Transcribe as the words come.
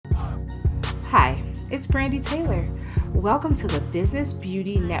it's Brandy Taylor. Welcome to the Business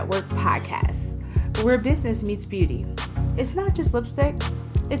Beauty Network podcast, where business meets beauty. It's not just lipstick,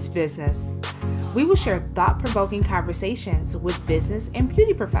 it's business. We will share thought-provoking conversations with business and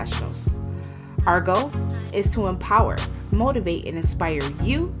beauty professionals. Our goal is to empower, motivate, and inspire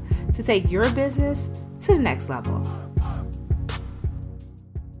you to take your business to the next level.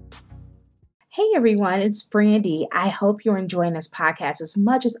 Hey everyone, it's Brandy. I hope you're enjoying this podcast as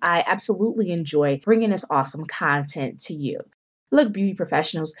much as I absolutely enjoy bringing this awesome content to you. Look, beauty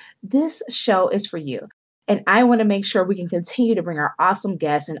professionals, this show is for you. And I want to make sure we can continue to bring our awesome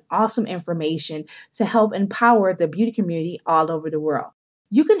guests and awesome information to help empower the beauty community all over the world.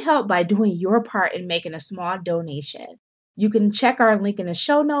 You can help by doing your part in making a small donation. You can check our link in the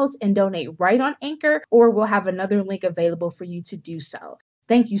show notes and donate right on Anchor, or we'll have another link available for you to do so.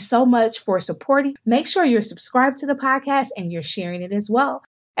 Thank you so much for supporting. Make sure you're subscribed to the podcast and you're sharing it as well.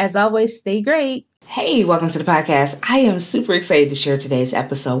 As always, stay great. Hey, welcome to the podcast. I am super excited to share today's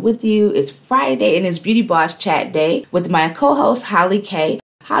episode with you. It's Friday and it's Beauty Boss Chat Day with my co-host, Holly K.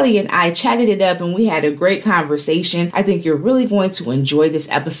 Holly and I chatted it up and we had a great conversation. I think you're really going to enjoy this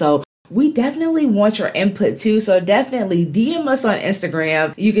episode. We definitely want your input too, so definitely DM us on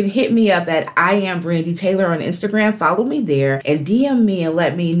Instagram. You can hit me up at I am Brandy Taylor on Instagram. Follow me there and DM me and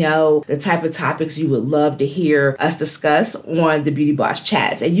let me know the type of topics you would love to hear us discuss on the Beauty Boss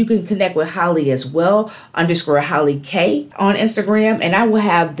Chats. And you can connect with Holly as well, _Holly K on Instagram, and I will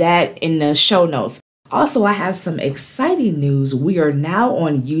have that in the show notes. Also, I have some exciting news. We are now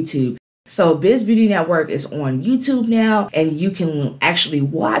on YouTube. So Biz Beauty Network is on YouTube now, and you can actually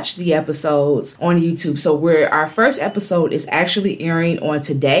watch the episodes on YouTube. So our first episode is actually airing on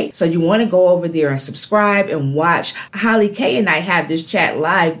today. So you want to go over there and subscribe and watch. Holly K and I have this chat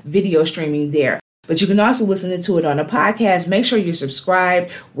live video streaming there. But you can also listen to it on a podcast. Make sure you're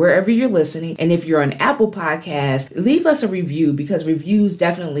subscribed wherever you're listening. And if you're on Apple Podcasts, leave us a review because reviews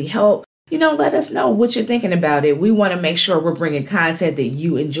definitely help. Let us know what you're thinking about it. We want to make sure we're bringing content that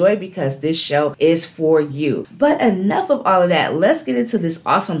you enjoy because this show is for you. But enough of all of that. Let's get into this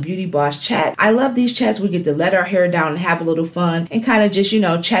awesome Beauty Boss chat. I love these chats. We get to let our hair down and have a little fun and kind of just,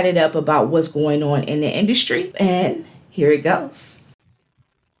 chat it up about what's going on in the industry. And here it goes.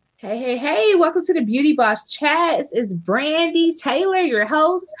 Hey, welcome to the Beauty Boss Chats. It's Brandy Taylor, your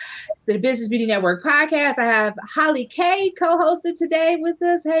host to the Business Beauty Network podcast. I have Holly K co-hosted today with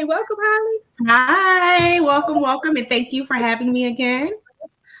us. Hey, welcome, Holly. Hi, welcome, and thank you for having me again.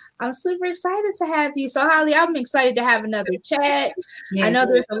 I'm super excited to have you. So, Holly, I'm excited to have another chat. Yes. I know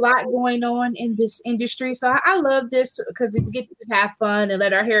there's a lot going on in this industry, so I love this because we get to just have fun and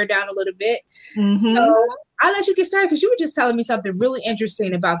let our hair down a little bit. Mm-hmm. So I'll let you get started because you were just telling me something really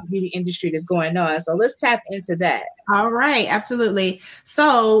interesting about the beauty industry that's going on. So let's tap into that. All right, absolutely.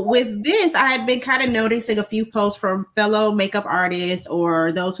 So with this, I have been kind of noticing a few posts from fellow makeup artists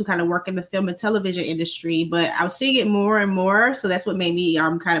or those who kind of work in the film and television industry, but I was seeing it more and more. So that's what made me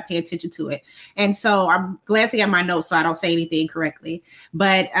kind of pay attention to it. And so I'm glancing at my notes so I don't say anything correctly.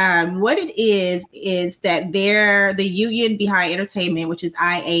 But what it is that the union behind entertainment, which is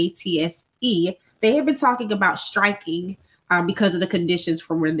IATSE, they have been talking about striking because of the conditions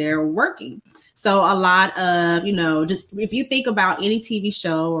for when they're working. So a lot of, just if you think about any TV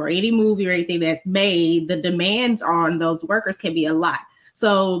show or any movie or anything that's made, the demands on those workers can be a lot.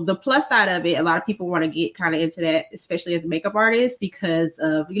 So the plus side of it, a lot of people want to get kind of into that, especially as makeup artists, because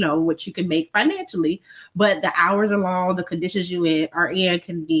of, what you can make financially. But the hours are long, the conditions you are in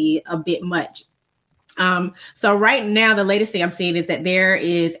can be a bit much. So right now, the latest thing I'm seeing is that there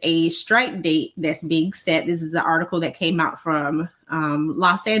is a strike date that's being set. This is an article that came out from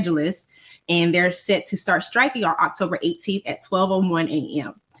Los Angeles, and they're set to start striking on October 18th at 12:01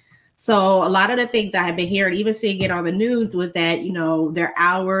 a.m. So a lot of the things I have been hearing, even seeing it on the news, was that, their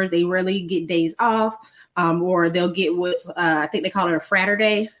hours, they rarely get days off, or they'll get what I think they call it a fratter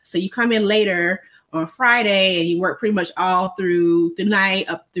day. So you come in later on Friday and you work pretty much all through the night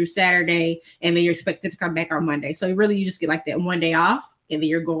up through Saturday, and then you're expected to come back on Monday. So really you just get like that one day off and then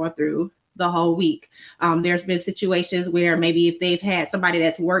you're going through the whole week. There's been situations where maybe if they've had somebody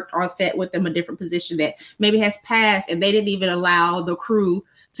that's worked on set with them a different position that maybe has passed and they didn't even allow the crew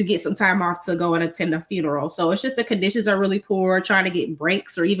to get some time off to go and attend a funeral. So it's just the conditions are really poor, trying to get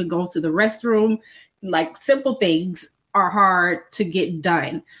breaks or even go to the restroom, like simple things are hard to get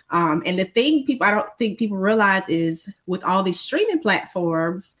done. And the thing I don't think people realize is with all these streaming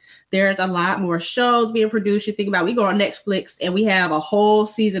platforms, there's a lot more shows being produced. You think about, we go on Netflix and we have a whole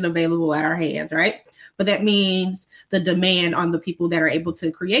season available at our hands, right? But that means the demand on the people that are able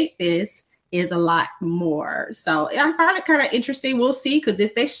to create this is a lot more. So I find it kind of interesting. We'll see, because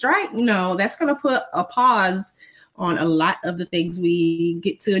if they strike, that's going to put a pause on a lot of the things we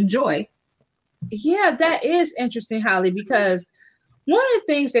get to enjoy. Yeah, that is interesting, Holly, because one of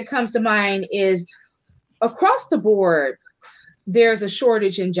the things that comes to mind is across the board, there's a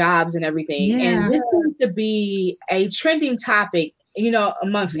shortage in jobs and everything. Yeah. And this seems to be a trending topic,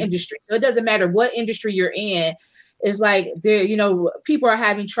 amongst industry. So it doesn't matter what industry you're in. It's like people are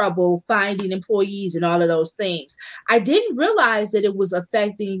having trouble finding employees and all of those things. I didn't realize that it was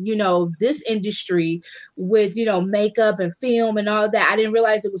affecting, this industry with, makeup and film and all of that. I didn't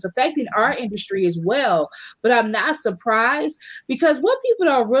realize it was affecting our industry as well. But I'm not surprised, because what people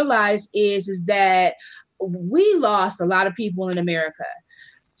don't realize is that we lost a lot of people in America.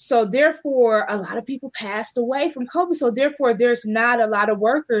 So therefore, a lot of people passed away from COVID. So therefore, there's not a lot of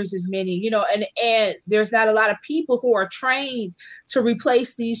workers, as many, and there's not a lot of people who are trained to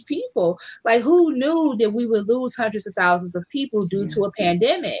replace these people. Like, who knew that we would lose hundreds of thousands of people due to a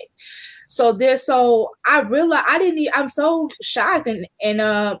pandemic? So I realized I'm so shocked and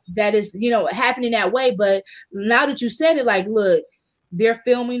that is, happening that way. But now that you said it, like, look, they're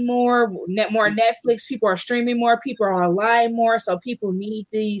filming more Netflix, people are streaming more, people are online more. So people need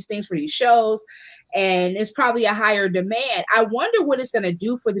these things for these shows, and it's probably a higher demand. I wonder what it's going to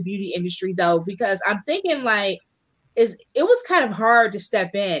do for the beauty industry though, because I'm thinking like, it was kind of hard to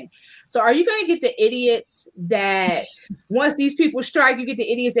step in. So are you going to get the idiots that once these people strike, you get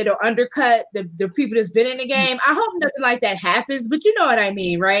the idiots that'll undercut the people that's been in the game? I hope nothing like that happens, but you know what I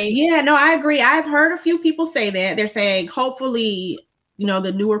mean, right? Yeah, no, I agree. I've heard a few people say that. They're saying hopefully,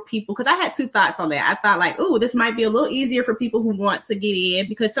 the newer people, because I had two thoughts on that. I thought like, oh, this might be a little easier for people who want to get in,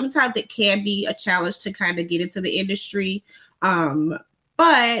 because sometimes it can be a challenge to kind of get into the industry.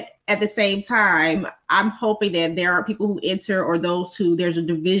 But at the same time, I'm hoping that there are people who enter, or those who there's a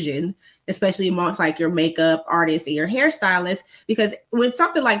division, especially amongst like your makeup artists and your hairstylists, because when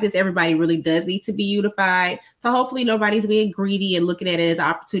something like this, everybody really does need to be unified. So hopefully nobody's being greedy and looking at it as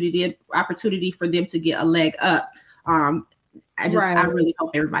opportunity for them to get a leg up. I really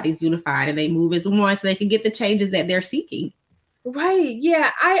hope everybody's unified and they move as one so they can get the changes that they're seeking. Right.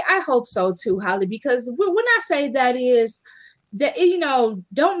 Yeah, I hope so too, Holly, because when I say that is that,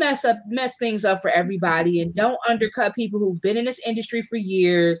 don't mess things up for everybody, and don't undercut people who've been in this industry for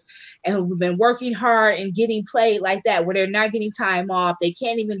years and who've been working hard and getting played like that, where they're not getting time off. They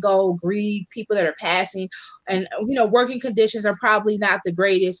can't even go grieve people that are passing, and, working conditions are probably not the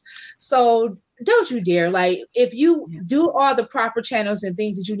greatest. So don't you dare. Like, if you do all the proper channels and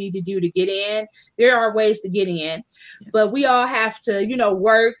things that you need to do to get in, there are ways to get in, but we all have to,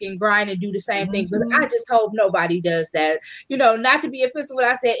 work and grind and do the same thing. But I just hope nobody does that, not to be offensive when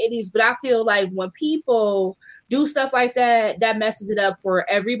I said idiots, but I feel like when people do stuff like that, that messes it up for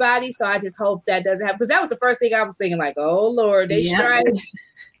everybody. So I just hope that doesn't happen, because that was the first thing I was thinking, like, oh Lord, they strike.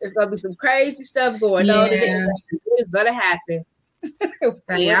 There's going to be some crazy stuff going on. It's going to happen.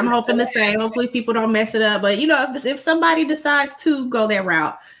 Yeah, I'm hoping the same. Hopefully people don't mess it up. But if somebody decides to go that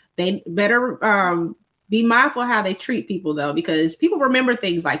route, they better be mindful how they treat people though, because people remember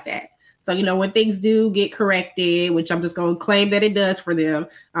things like that. So when things do get corrected, which I'm just going to claim that it does for them,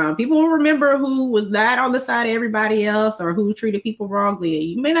 people will remember who was not on the side of everybody else or who treated people wrongly.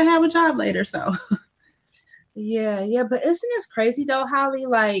 You may not have a job later. So yeah, but isn't this crazy though, Holly?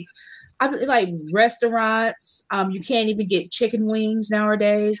 Like restaurants, you can't even get chicken wings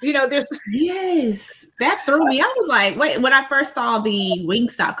nowadays. There's yes, that threw me. I was like, wait, when I first saw the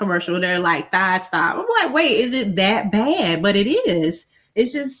Wingstop commercial, they're like thigh stop. I'm like, wait, is it that bad? But it is.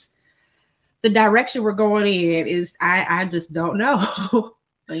 It's just the direction we're going in is I just don't know.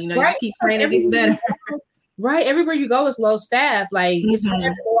 Right? You keep praying it gets better. Right. Everywhere you go is low staff. Like it's hard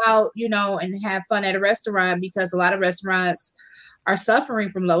to go out, and have fun at a restaurant, because a lot of restaurants are suffering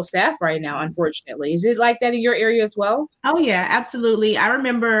from low staff right now, unfortunately. Is it like that in your area as well? Oh yeah, absolutely. I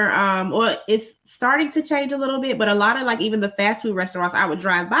remember, it's starting to change a little bit, but a lot of like even the fast food restaurants, I would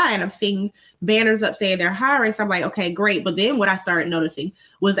drive by and I'm seeing banners up saying they're hiring. So I'm like, okay, great. But then what I started noticing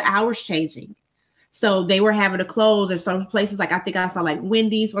was hours changing. So they were having to close, or some places, like I think I saw like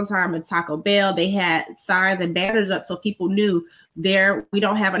Wendy's one time and Taco Bell, they had signs and banners up so people knew we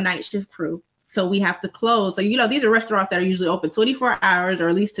don't have a night shift crew. So we have to close. So, these are restaurants that are usually open 24 hours or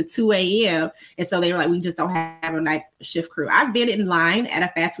at least to 2 a.m. And so they were like, we just don't have a night shift crew. I've been in line at a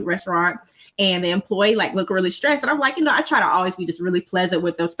fast food restaurant and the employee look really stressed. And I'm like, I try to always be just really pleasant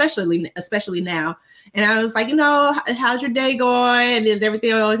with them, especially now. And I was like, how's your day going? And is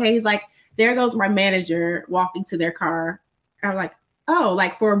everything okay? He's like, there goes my manager walking to their car. I'm like, oh,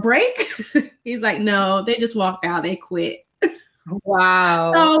 like for a break? He's like, no, they just walked out. They quit.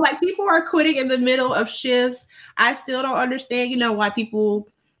 Wow. So like people are quitting in the middle of shifts. I still don't understand, why people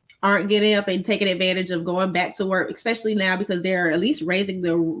aren't getting up and taking advantage of going back to work, especially now because they're at least raising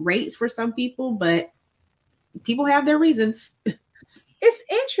the rates for some people, but people have their reasons. It's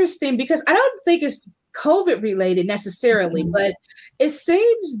interesting because I don't think it's COVID related necessarily, but it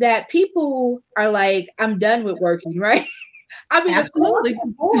seems that people are like, I'm done with working, right? I mean, Absolutely. across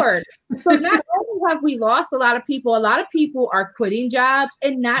the board. So not only have we lost a lot of people are quitting jobs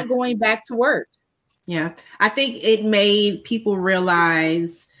and not going back to work. Yeah, I think it made people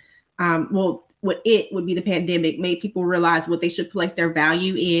realize, what it would be the pandemic made people realize what they should place their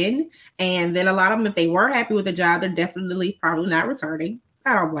value in. And then a lot of them, if they were happy with the job, they're definitely probably not returning.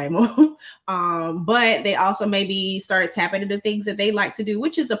 I don't blame them. But they also maybe started tapping into things that they like to do,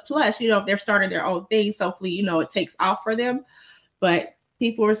 which is a plus, if they're starting their own things, hopefully, it takes off for them. But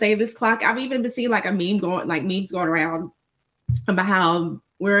people are saying this clock. I've even been seeing memes going around about how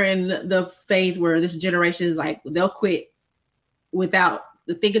we're in the phase where this generation is like, they'll quit without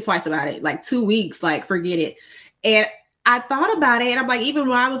thinking twice about it. Like 2 weeks, like forget it. And I thought about it, and I'm like, even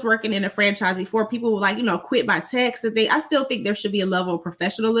when I was working in a franchise before, people would quit by text and I still think there should be a level of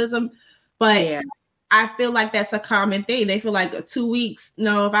professionalism, but yeah. I feel like that's a common thing. They feel like 2 weeks.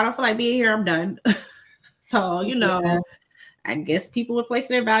 No, if I don't feel like being here, I'm done. So, yeah. I guess people are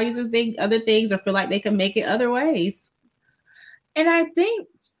placing their values in other things or feel like they can make it other ways. And I think,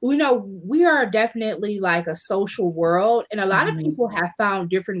 we are definitely like a social world, and a lot of people have found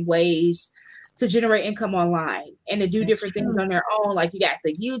different ways to generate income online and to do different things on their own. Like you got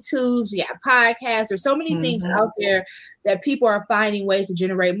the YouTubes, you got podcasts. There's so many things out there that people are finding ways to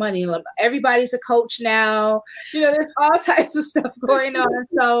generate money. Everybody's a coach now. There's all types of stuff going on.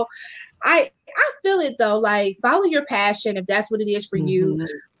 So I feel it though, like follow your passion if that's what it is for you.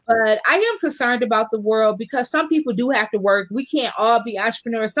 But I am concerned about the world because some people do have to work. We can't all be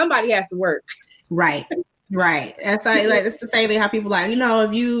entrepreneurs. Somebody has to work. Right. That's it's the same thing how people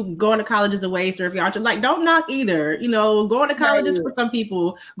if you going to college is a waste, or if you're don't knock either. Going to colleges for some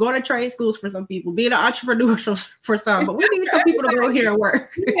people, going to trade schools for some people, being an entrepreneur for some. But we need some people to go here and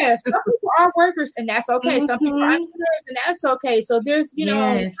work. Yes, some people are workers, and that's okay. Some people are entrepreneurs, and that's okay. So there's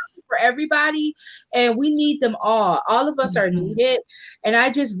for everybody, and we need them all. All of us are needed, and I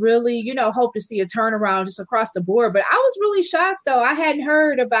just really, hope to see a turnaround just across the board. But I was really shocked though. I hadn't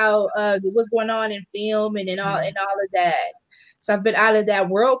heard about what's going on in film and all of that. So I've been out of that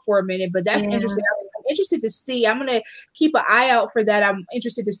world for a minute, but that's interesting. I'm interested to see. I'm gonna keep an eye out for that. I'm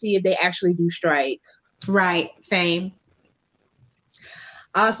interested to see if they actually do strike. Right. Same.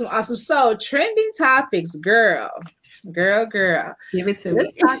 Awesome. So trending topics, girl. Give it to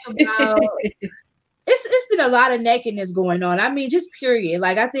me. Talk about it's been a lot of nakedness going on. I mean, just period.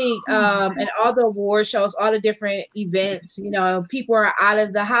 Like I think and all the award shows, all the different events, people are out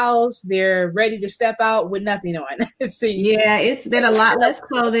of the house, they're ready to step out with nothing on. It seems. Yeah, it's been a lot less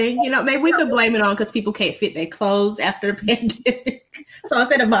clothing. Maybe we could blame it on because people can't fit their clothes after the pandemic. So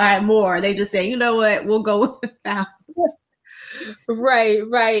instead of buying more, they just say, you know what, we'll go without. Right.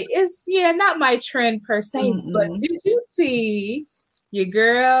 It's not my trend per se, but did you see your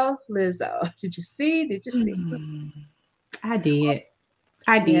girl Lizzo? Did you see? I did.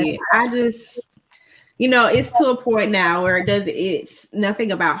 Yeah. I just, it's to a point now where it's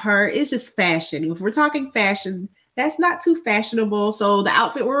nothing about her. It's just fashion. If we're talking fashion, that's not too fashionable. So the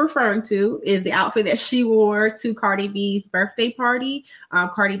outfit we're referring to is the outfit that she wore to Cardi B's birthday party.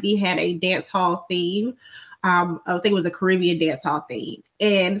 Cardi B had a dance hall theme. I think it was a Caribbean dance hall theme.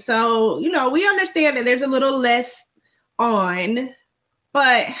 And so, we understand that there's a little less on,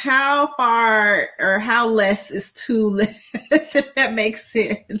 but how far or how less is too less, if that makes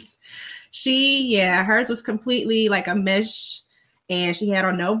sense. Hers was completely like a mesh, and she had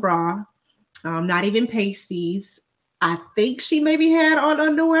on no bra, not even pasties. I think she maybe had on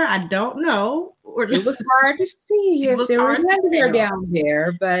underwear. I don't know. It was hard to see if there was underwear down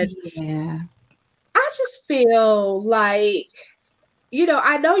there, but yeah. I just feel like,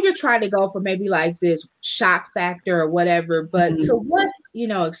 I know you're trying to go for maybe like this shock factor or whatever, but to what,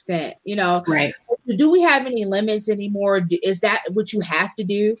 extent, right. Do we have any limits anymore? Is that what you have to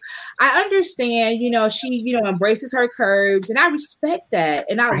do? I understand, she, embraces her curves, and I respect that.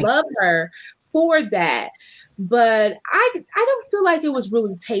 And I love her for that. But I don't feel like it was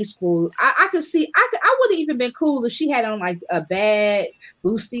really tasteful. I could see, I would have even been cool if she had on like a bad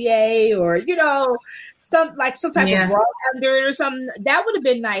bustier or, some type of bra under it or something. That would have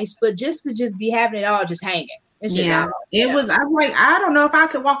been nice, but just to be having it all just hanging. It was, I'm like, I don't know if I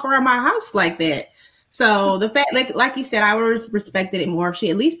could walk around my house like that. So the fact, like you said, I would have respected it more if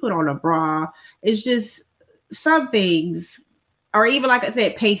she at least put on a bra. It's just some things or even like I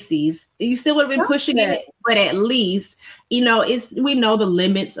said, pasties. You still would have been pushing it, but at least, you know, we know the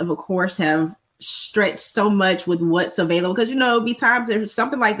limits of course have stretched so much with what's available, because you know, be times there's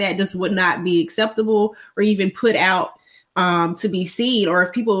something like that just would not be acceptable or even put out to be seen. Or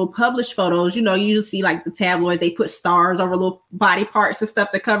if people publish photos, you know, you usually see like the tabloids, they put stars over little body parts and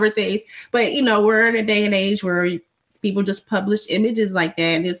stuff to cover things. But you know, we're in a day and age where people just publish images like that,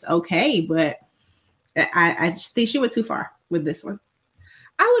 and it's okay. But I just think she went too far with this one.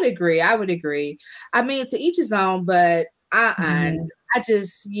 I would agree. I mean, to each his own, but I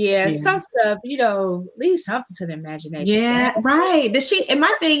just, some stuff, you know, leave something to the imagination. Yeah, right. Does she, and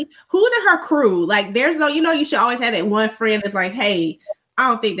my thing, who's in her crew? Like, there's no, you know, you should always have that one friend that's like, hey, I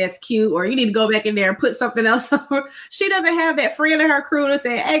don't think that's cute, or you need to go back in there and put something else over. She doesn't have that friend in her crew to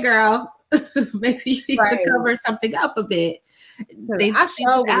say, hey, girl, maybe you need to cover something up a bit. I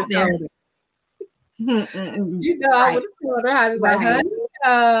show out there. You know, I would have told her how to like, honey,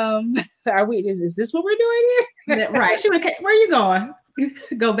 are we? Is this what we're doing here? Right. She would. Where are you going?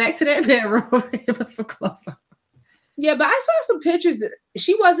 Go back to that bedroom and give us some close up. Yeah, but I saw some pictures that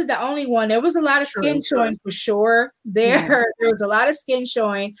she wasn't the only one. There was a lot of skin showing for sure. There was a lot of skin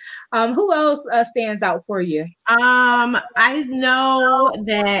showing. Who else stands out for you? I know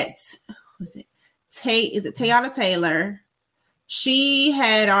that was it Teyana Taylor? She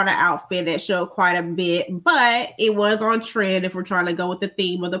had on an outfit that showed quite a bit, but it was on trend if we're trying to go with the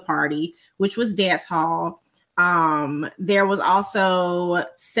theme of the party, which was dance hall. There was also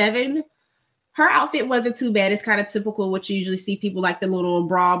Seven. Her outfit wasn't too bad. It's kind of typical what you usually see people like the little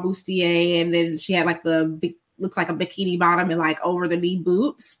bra bustier, and then she had like looks like a bikini bottom and like over the knee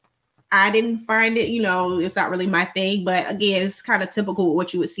boots. I didn't find it, you know, it's not really my thing, but again, it's kind of typical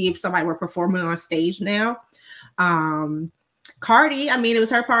what you would see if somebody were performing on stage now. Cardi, I mean, it was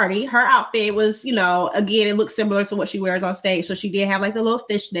her party. Her outfit was, you know, again, it looks similar to what she wears on stage. So she did have like the little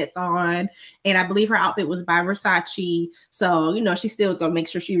fishnets on. And I believe her outfit was by Versace. So, you know, she still was going to make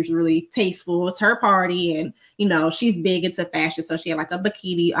sure she was really tasteful. It's her party. And, you know, she's big into fashion. So she had like a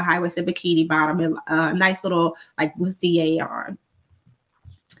bikini, a high-waisted bikini bottom, and a nice little like bustier on.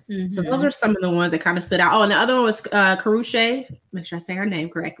 Mm-hmm. So those are some of the ones that kind of stood out. Oh, and the other one was Karrueche. Make sure I say her name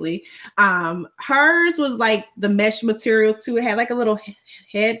correctly. Hers was like the mesh material too. It had like a little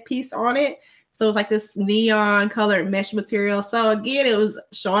headpiece on it. So it was like this neon colored mesh material. So again, it was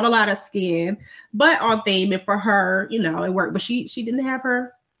showing a lot of skin, but on theme. And for her, you know, it worked. But she didn't have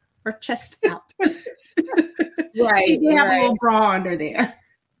her chest out. Right. She did have a little bra under there.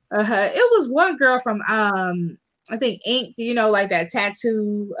 It was one girl from I think Ink, you know, like that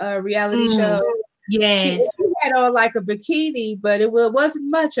tattoo reality show. Yeah, she had on like a bikini, but it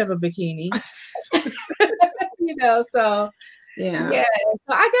wasn't much of a bikini. You know, so yeah.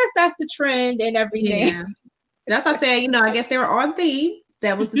 So I guess that's the trend and everything. Yeah. That's what I said. You know, I guess they were on theme.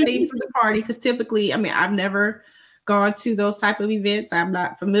 That was the theme for the party, because typically, I mean, I've never gone to those type of events. I'm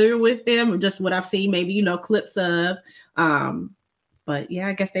not familiar with them, or just what I've seen, maybe, you know, clips of. But yeah,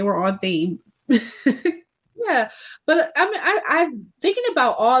 I guess they were on theme. Yeah, but I mean, I'm thinking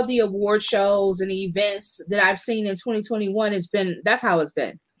about all the award shows and the events that I've seen in 2021. That's how it's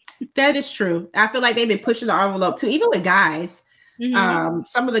been. That is true. I feel like they've been pushing the envelope too, even with guys. Mm-hmm.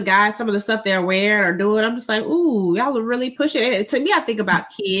 Some of the stuff they're wearing or doing, I'm just like, ooh, y'all are really pushing it. To me, I think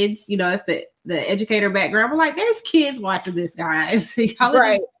about kids. You know, it's the educator background. I'm like, there's kids watching this, guys.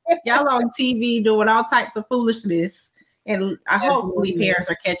 Y'all on TV doing all types of foolishness. And hopefully parents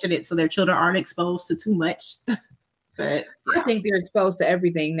are catching it so their children aren't exposed to too much. But I think they're exposed to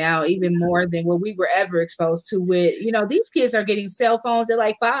everything now, even more than what we were ever exposed to. With, you know, these kids are getting cell phones at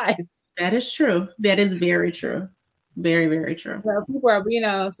like 5. That is true. That is very true. Very, very true. Well, people are, you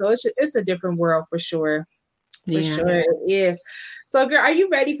know, so it's a different world for sure. For sure it is. So, girl, are you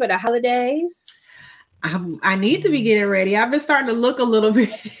ready for the holidays? I need to be getting ready. I've been starting to look a little bit.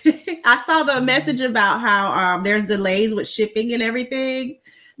 I saw the message about how there's delays with shipping and everything.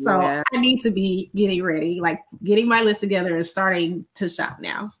 So I need to be getting ready, like getting my list together and starting to shop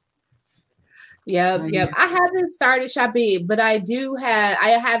now. Yep. I haven't started shopping, but I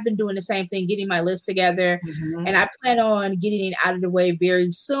have been doing the same thing, getting my list together. Mm-hmm. And I plan on getting it out of the way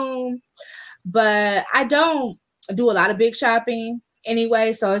very soon. But I don't do a lot of big shopping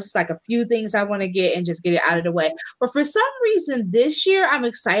anyway, so it's just like a few things I want to get and just get it out of the way. But for some reason this year I'm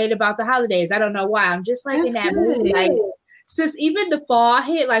excited about the holidays. I don't know why. I'm just like in that mood. Like since even the fall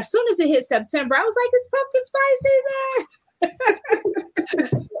hit, like soon as it hit September, I was like, it's pumpkin spice season.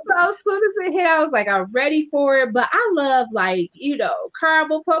 So as soon as it hit, I was like, I'm ready for it. But I love, like, you know,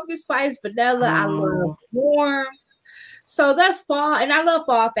 caramel, pumpkin spice, vanilla. I love warm. So that's fall, and I love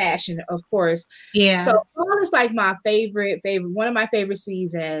fall fashion, of course. Yeah. So fall is like my favorite, one of my favorite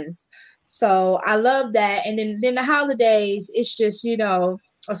seasons. So I love that. And then the holidays, it's just,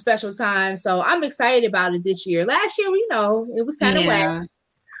 a special time. So I'm excited about it this year. Last year, it was kind of whack,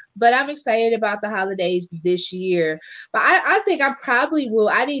 but I'm excited about the holidays this year. But I think I probably will.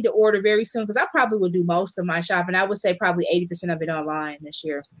 I need to order very soon because I probably will do most of my shopping. I would say probably 80% of it online this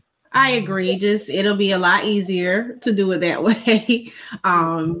year. I agree. Just it'll be a lot easier to do it that way.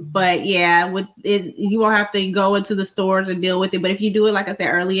 But yeah, with it, you won't have to go into the stores and deal with it. But if you do it, like I said,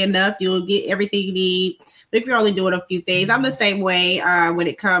 early enough, you'll get everything you need. But if you're only doing a few things, I'm the same way when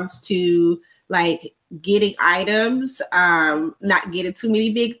it comes to like getting items, not getting too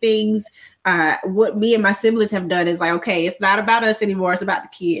many big things. What me and my siblings have done is like, okay, it's not about us anymore. It's about the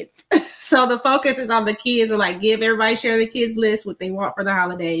kids. So the focus is on the kids. We're like, share the kids list, what they want for the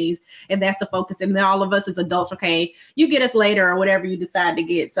holidays. And that's the focus. And then all of us as adults, okay, you get us later or whatever you decide to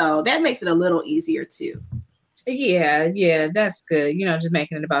get. So that makes it a little easier too. Yeah, that's good. Just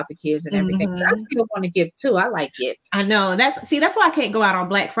making it about the kids and everything. Mm-hmm. I still want to give too. I like it. I know. That's why I can't go out on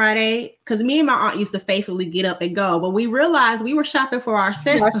Black Friday, because me and my aunt used to faithfully get up and go, but we realized we were shopping for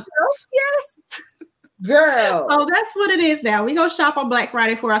ourselves. Yes. Girl. Oh, that's what it is now. We go shop on Black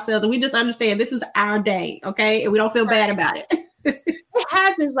Friday for ourselves, and we just understand this is our day, okay? And we don't feel bad about it. It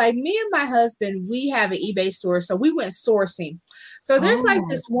happens. Like me and my husband, we have an eBay store, so we went sourcing. So there's like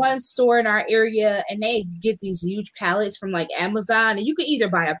this one store in our area, and they get these huge pallets from like Amazon, and you can either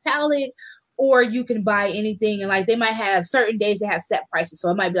buy a pallet or you can buy anything. And like they might have certain days they have set prices, so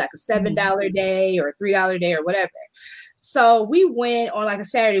it might be like a $7 day or a $3 day or whatever. So we went on like a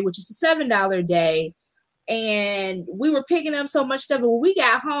Saturday, which is a $7 day. And we were picking up so much stuff. But when we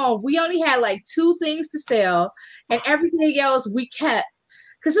got home, we only had like 2 things to sell, and everything else we kept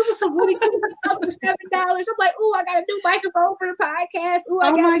because it was some really cool stuff for $7. I'm like, oh, I got a new microphone for the podcast. Ooh,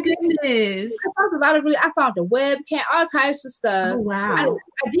 my goodness! I found a lot of I found a webcam, all types of stuff. Oh wow!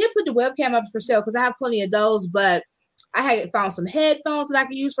 I did put the webcam up for sale because I have plenty of those, but I had found some headphones that I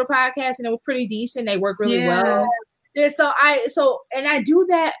could use for podcasting. They were pretty decent. They work really well. And so I do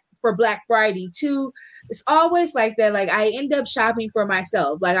that for Black Friday too. It's always like that. Like I end up shopping for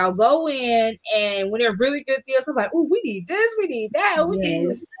myself. Like I'll go in, and when they're really good deals, I'm like, oh, we need this, we need that, we need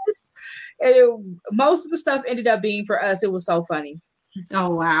this. And most of the stuff ended up being for us. It was so funny. Oh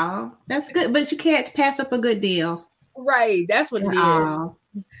wow, that's good. But you can't pass up a good deal, right? That's what it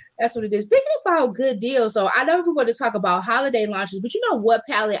is. That's what it is. Thinking about good deals. So I know we're going to talk about holiday launches, but you know what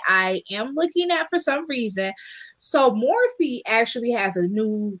palette I am looking at for some reason. So Morphe actually has a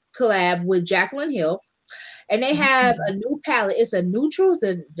new collab with Jaclyn Hill, and they have a new palette. It's a neutrals,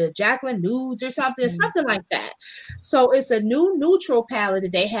 the Jaclyn Nudes or something like that. So it's a new neutral palette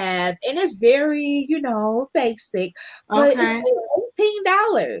that they have, and it's very, basic, but it's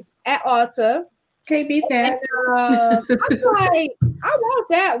 $18 at Ulta. Can't beat that. And, I'm like, I want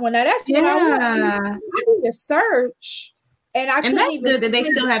that one. Now that's what I want. I need to search, and that's good that they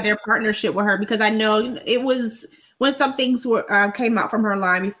still have their partnership with her, because I know it was when some things were came out from her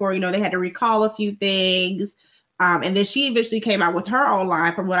line before. They had to recall a few things. And then she eventually came out with her own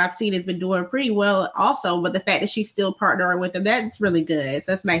line. From what I've seen, has been doing pretty well also. But the fact that she's still partnering with them, that's really good.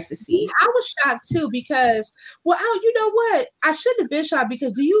 So that's nice to see. I was shocked too because, you know what? I shouldn't have been shocked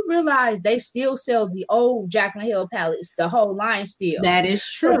because do you realize they still sell the old Jaclyn Hill palettes, the whole line still? That is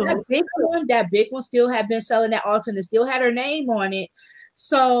true. So that big one still have been selling that also, and it still had her name on it.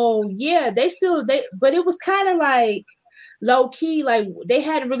 So yeah, but it was kind of like low key, like they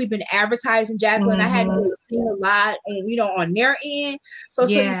hadn't really been advertising Jaclyn. I hadn't really seen a lot, on their end. So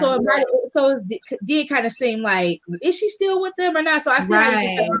it did kind of seem like, is she still with them or not? So I see how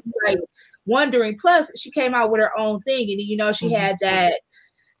you get like wondering. Plus, she came out with her own thing, and she had that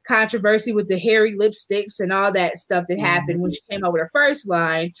controversy with the hairy lipsticks and all that stuff that happened when she came out with her first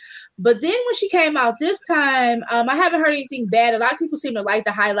line. But then when she came out this time, I haven't heard anything bad. A lot of people seem to like the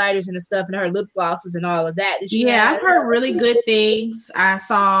highlighters and the stuff and her lip glosses and all of that. I've heard really good things. I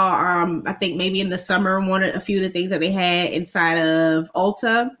saw, I think maybe in the summer, a few of the things that they had inside of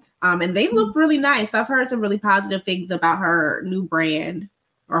Ulta, and they look really nice. I've heard some really positive things about her new brand,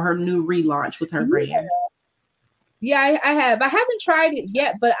 or her new relaunch with her brand. Yeah, I have. I haven't tried it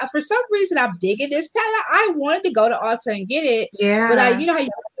yet, but for some reason, I'm digging this palette. I wanted to go to Ulta and get it. Yeah. But how you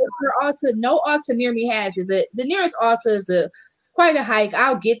Ulta, no Ulta near me has it. The nearest Ulta is quite a hike.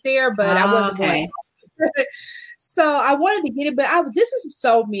 I'll get there, but I wasn't going. So I wanted to get it, but this is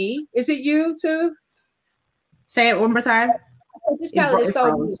so me. Is it you too? Say it one more time. This palette is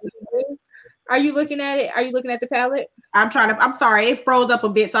so me. Are you looking at it? Are you looking at the palette? I'm sorry. It froze up a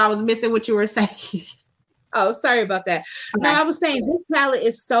bit, so I was missing what you were saying. Oh, sorry about that. Okay. No, I was saying this palette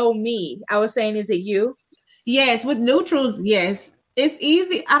is so me. I was saying, is it you? Yes, with neutrals, yes. It's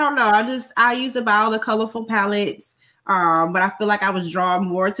easy. I don't know. I use about all the colorful palettes. But I feel like I was drawn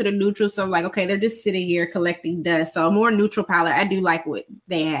more to the neutrals. So I'm like, okay, they're just sitting here collecting dust. So a more neutral palette. I do like what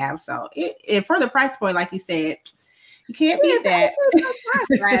they have. So it for the price point, like you said, you can't beat that.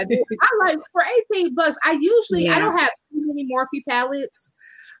 I like for $18. I don't have too many Morphe palettes,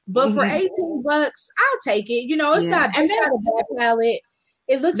 but for $18, I'll take it. You know, it's not a bad palette.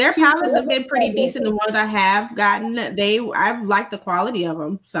 It looks their cute. palettes have been pretty decent. The ones I have gotten, I've liked the quality of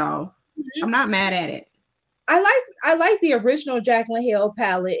them. So I'm not mad at it. I like the original Jaclyn Hill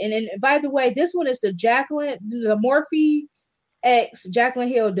palette. And then, by the way, this one is the Morphe X Jaclyn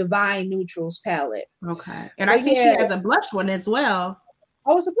Hill Divine Neutrals palette. Okay. And I see she has a blush one as well.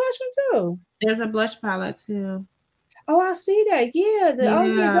 Oh, it's a blush one too. There's a blush palette too. Oh, I see that. Yeah. Oh,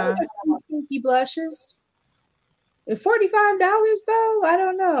 yeah. Those are pinky blushes. $45 though? I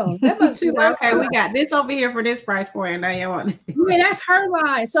don't know. That must be okay. We got this over here for this price point. Now you want yeah, that's her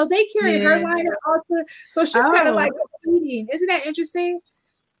line. So they carry her line at Ulta. So she's kind of like competing. Isn't that interesting?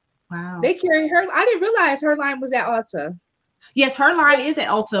 Wow. They carry her. I didn't realize her line was at Ulta. Yes, her line is at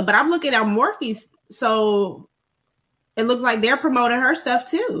Ulta, but I'm looking at Morphe's. So it looks like they're promoting her stuff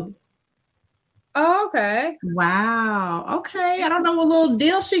too. Oh, okay. Wow. Okay. I don't know what little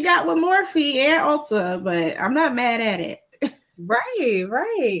deal she got with Morphe and Ulta, but I'm not mad at it. Right.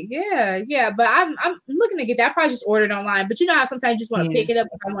 Yeah. But I'm looking to get that. I probably just ordered online. But you know how sometimes you just want to pick it up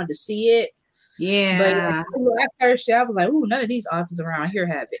if I wanted to see it. Yeah. But I searched it. I was like, ooh, none of these Ultas around here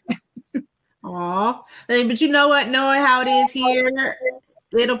have it. Aw. But you know what? Knowing how it is here,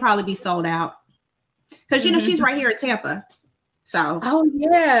 it'll probably be sold out. Because you know she's right here in Tampa. So you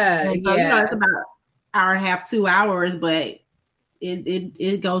know, it's about an hour and a half, 2 hours, but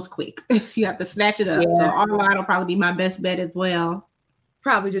it goes quick. So you have to snatch it up. So online will probably be my best bet as well.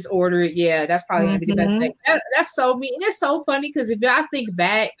 Probably just order it. Yeah, that's probably gonna be the best bet. That's so me, and it's so funny because if I think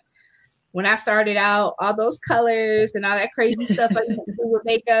back when I started out, all those colors and all that crazy stuff I used to do with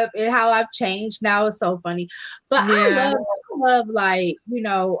makeup and how I've changed now is so funny. But I love like, you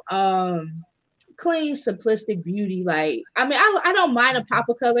know, clean, simplistic beauty. Like, I mean, I don't mind a pop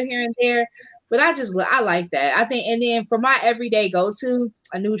of color here and there, but I like that. I think, and then for my everyday go-to,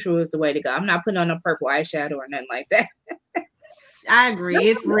 a neutral is the way to go. I'm not putting on a purple eyeshadow or nothing like that. I agree.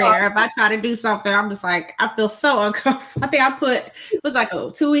 It's rare. If I try to do something, I'm just like, I feel so uncomfortable. I think it was like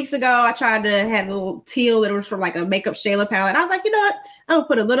 2 weeks ago, I tried to have a little teal that was from like a Makeup Shayla palette. I was like, you know what? I'm gonna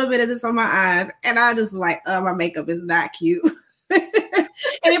put a little bit of this on my eyes. And I just like, my makeup is not cute.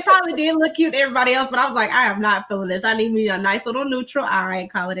 And it probably did look cute to everybody else, but I was like, I am not feeling this. I need me a nice little neutral eye,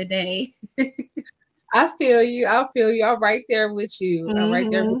 call it a day. I feel you. I'm right there with you. I'm right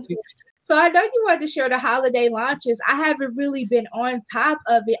there with you. So I know you wanted to share the holiday launches. I haven't really been on top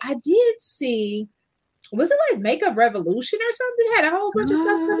of it. I did see, was it like Makeup Revolution or something? It had a whole bunch of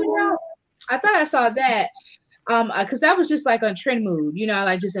stuff coming out. I thought I saw that. Because that was just like on Trend Mood, you know,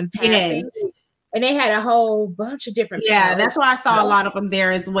 like just in passing. Yes. And they had a whole bunch of different. Yeah, that's why I saw a lot of them there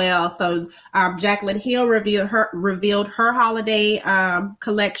as well. So Jaclyn Hill revealed her holiday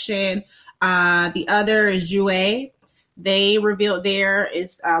collection. The other is Jouer. They revealed their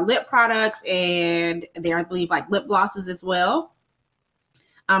lip products and their, I believe, like lip glosses as well.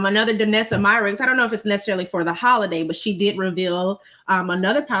 Another Danessa Myricks. I don't know if it's necessarily for the holiday, but she did reveal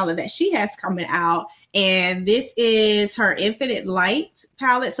another palette that she has coming out. And this is her Infinite Light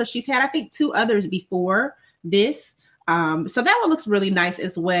palette. So she's had, I think, 2 others before this. So that one looks really nice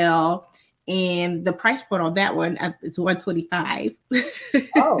as well. And the price point on that one is $125.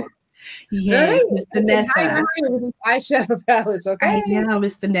 Oh, yes, Miss Danessa. Eyeshadow palettes, okay. I know,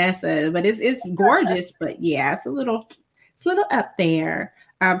 Miss Danessa, but it's gorgeous. But yeah, it's a little up there.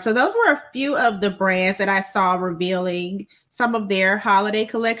 So those were a few of the brands that I saw revealing some of their holiday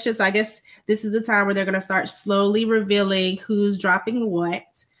collections. I guess this is the time where they're going to start slowly revealing who's dropping what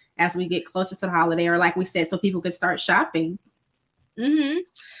as we get closer to the holiday, or like we said, so people could start shopping. Mm-hmm.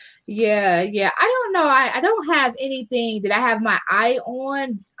 Yeah. I don't know. I don't have anything that I have my eye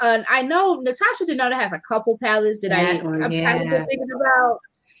on. I know Natasha Denona has a couple palettes that I'm kind of thinking about.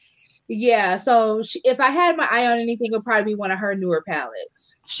 Yeah, so if I had my eye on anything, it would probably be one of her newer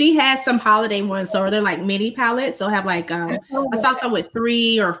palettes. She has some holiday ones, so they're like mini palettes. So have like I saw some with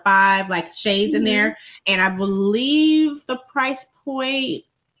 3 or 5 like shades in there, and I believe the price point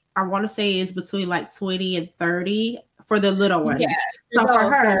I want to say is between like 20 and 30 for the little ones. Yeah, so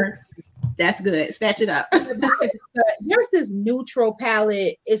for her, That's good. Snatch it up. There's this neutral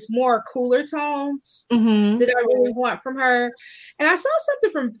palette. It's more cooler tones that I really want from her. And I saw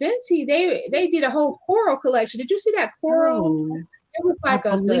something from Fenty. They did a whole coral collection. Did you see that coral? Oh, it was like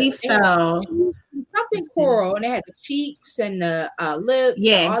something coral, and they had the cheeks and the lips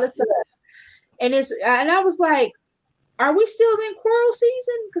and all this stuff. And I was like, are we still in coral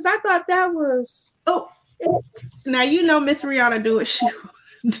season? Because I thought that was now Miss Rihanna do what she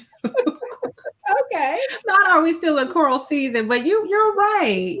wants. Okay. Not are we still in coral season, but you're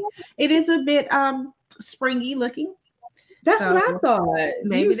right. It is a bit springy looking. That's what I thought.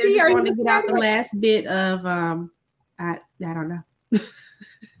 Maybe they just want to get out the last bit of I don't know.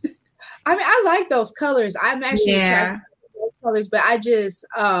 I mean, I like those colors. I'm actually attracted to those colors, but I just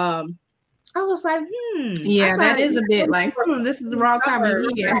I was like, yeah, that is a bit like this is the wrong time of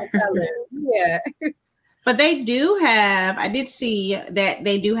year. Yeah. But they do have, I did see that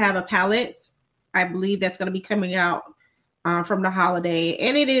they do have a palette. I believe that's going to be coming out from the holiday.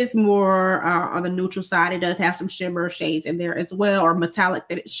 And it is more on the neutral side. It does have some shimmer shades in there as well, or metallic,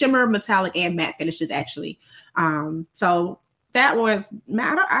 shimmer, metallic, and matte finishes actually. So that was,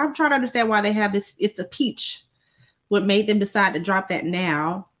 I'm trying to understand why they have this. It's a peach. What made them decide to drop that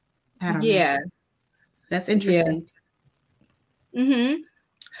now? I don't know. That's interesting. Yeah.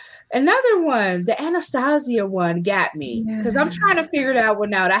 Another one, the Anastasia one got me because I'm trying to figure that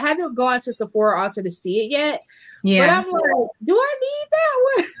one out. I haven't gone to Sephora Ulta to see it yet. Yeah. But I'm like, do I need that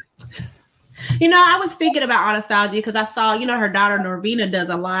one? I was thinking about Anastasia because I saw, her daughter Norvina does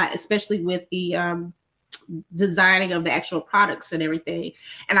a lot, especially with the designing of the actual products and everything.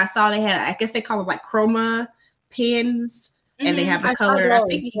 And I saw they had, I guess they call them like chroma pins, and they have the color. I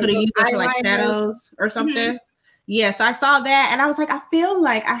think you could have used it for like shadows or something. Yes, I saw that, and I was like, I feel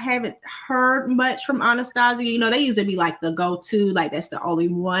like I haven't heard much from Anastasia. They usually be like the go-to, like that's the only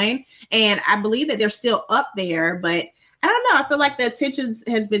one. And I believe that they're still up there, but I don't know. I feel like the attention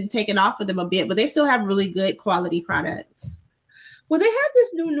has been taken off of them a bit, but they still have really good quality products. Well, they have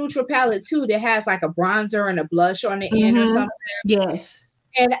this new neutral palette too that has like a bronzer and a blush on the end or something. Yes.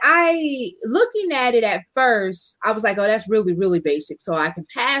 And looking at it at first, I was like, oh, that's really, really basic, so I can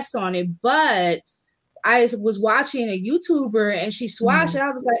pass on it. But I was watching a YouTuber and she swatched and I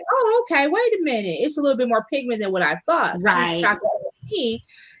was like, oh, okay, wait a minute. It's a little bit more pigment than what I thought. Right. She's chocolate me,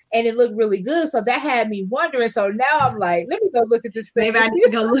 and it looked really good. So that had me wondering. So now I'm like, let me go look at this thing. Maybe I need to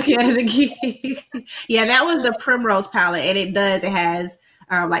go look at it again. Yeah, that was the Primrose palette. And it has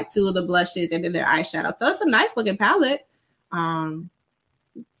like two of the blushes and then their eyeshadow. So it's a nice looking palette.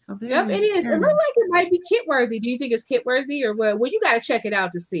 Yep, it is. It looks like it might be kit worthy. Do you think it's kit worthy or what? Well, you got to check it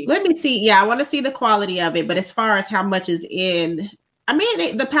out to see. Let me see. Yeah, I want to see the quality of it. But as far as how much is in, I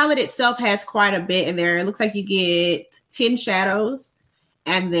mean, the palette itself has quite a bit in there. It looks like you get 10 shadows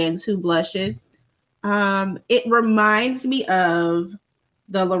and then 2 blushes. It reminds me of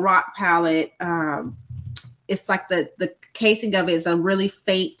the Lorac palette. It's like the casing of it is a really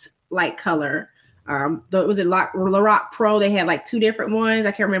faint light color. Was it Lorac Pro? They had like 2 different ones.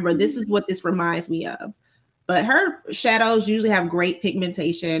 I can't remember. This is what this reminds me of. But her shadows usually have great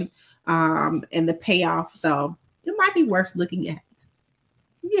pigmentation and the payoff. So it might be worth looking at.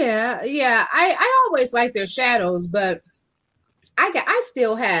 Yeah. I always like their shadows, but I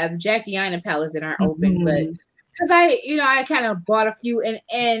still have Jackie Aina palettes that aren't open, but because I kind of bought a few and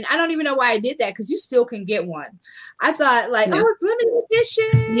I don't even know why I did that because you still can get one. I thought it's limited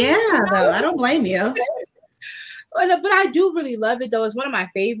edition. Yeah, I don't blame you. But I do really love it though. It's one of my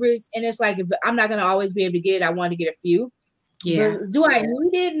favorites, and it's like if I'm not gonna always be able to get it, I want to get a few. Yeah. But do I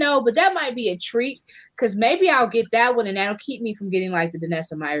need it? No, but that might be a treat because maybe I'll get that one, and that'll keep me from getting like the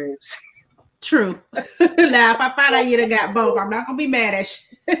Danessa Myricks. True. Now, if I find out you done got both, I'm not gonna be mad at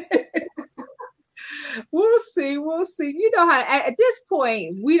you. We'll see. You know how at this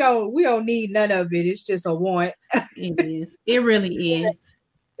point we don't need none of it. It's just a want. It is. It really is.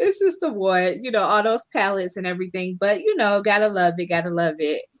 It's just a want. All those palettes and everything. But gotta love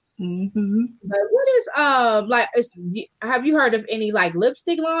it. Mm-hmm. But what is have you heard of any like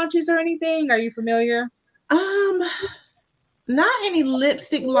lipstick launches or anything? Are you familiar? Not any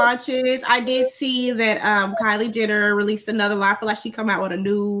lipstick launches. I did see that Kylie Jenner released another line. I feel like she come out with a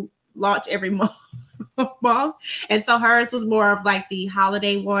new launch every month. And so hers was more of like the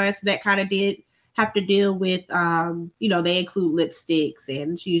holiday ones that kind of did have to deal with they include lipsticks,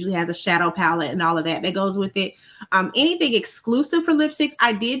 and she usually has a shadow palette and all of that goes with it. Anything exclusive for lipsticks,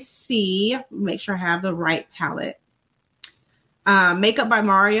 I did see, make sure I have the right palette. Makeup by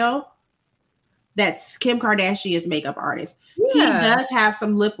Mario. That's Kim Kardashian's makeup artist. Yeah. He does have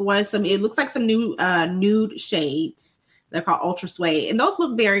some lip ones. It looks like some new nude shades They're called Ultra Suede, and those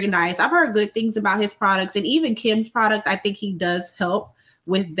look very nice. I've heard good things about his products, and even Kim's products. I think he does help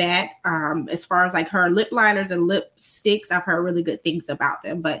with that. As far as like her lip liners and lipsticks, I've heard really good things about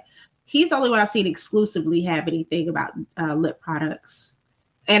them, but he's the only one I've seen exclusively have anything about lip products.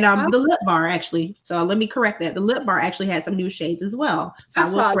 And the lip bar, actually. So let me correct that. The lip bar actually has some new shades as well. So I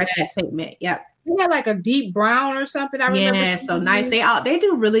will correct that statement. Yep. They had like a deep brown or something. I remember. Yeah, so nice. They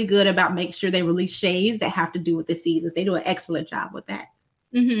do really good about making sure they release shades that have to do with the seasons. They do an excellent job with that.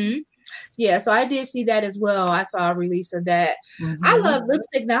 Mm-hmm. Yeah, so I did see that as well. I saw a release of that. Mm-hmm. I love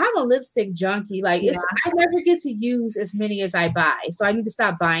lipstick. Now I'm a lipstick junkie. Like I never get to use as many as I buy. So I need to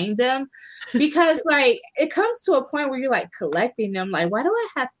stop buying them because like it comes to a point where you're like collecting them. Like, why do I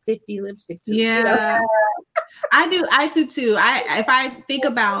have 50 lipstick tubes? Yeah. You know? I do too. If I think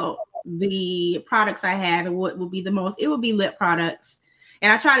about the products I have and what would be the most, it would be lip products.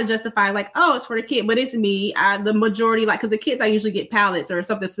 And I try to justify like, oh, it's for the kid, but it's me. The majority, like, because the kids, I usually get palettes or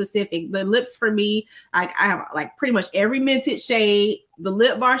something specific. The lips for me, I have like pretty much every minted shade. The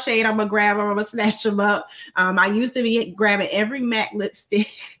lip bar shade, I'm gonna grab them, I'm gonna snatch them up. I used to be grabbing every MAC lipstick.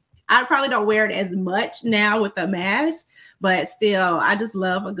 I probably don't wear it as much now with the mask, but still, I just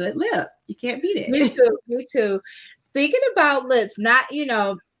love a good lip. You can't beat it. Me too. Thinking about lips,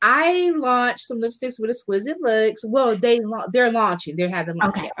 I launched some lipsticks with Exquisite Looks. Well, they're launching. They haven't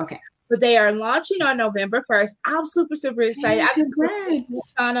launched yet. Okay. But they are launching on November 1st. I'm super, super excited. I've been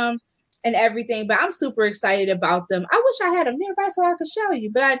on them and everything, but I'm super excited about them. I wish I had them nearby so I could show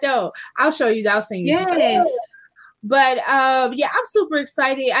you, but I don't. I'll show you. I'll send you some stuff. But I'm super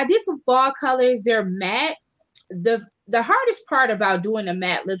excited. I did some fall colors. They're matte. The hardest part about doing a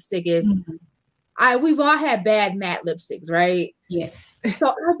matte lipstick is we've all had bad matte lipsticks, right? Yes. So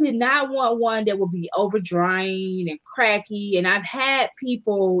I did not want one that would be over drying and cracky. And I've had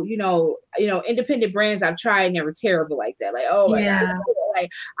people, independent brands I've tried and they were terrible like that. Like, oh my God. Like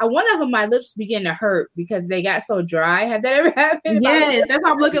one of them, my lips begin to hurt because they got so dry. Have that ever happened? Yes, that's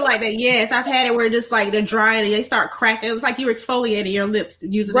how I'm looking like that. Yes, I've had it where just like they're drying and they start cracking. It's like you're exfoliating your lips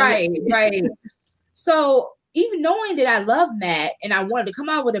using right. So even knowing that I love matte and I wanted to come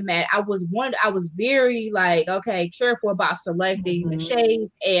out with a matte, I was very like, okay, careful about selecting the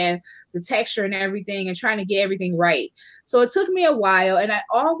shades and the texture and everything and trying to get everything right. So it took me a while and I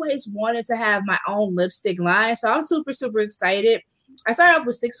always wanted to have my own lipstick line. So I'm super, super excited. I started off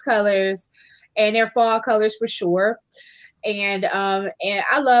with 6 colors and they're fall colors for sure. And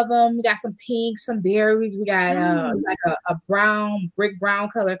I love them. We got some pink, some berries. We got like a brick brown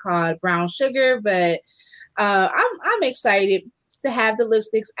color called Brown Sugar, but I'm excited to have the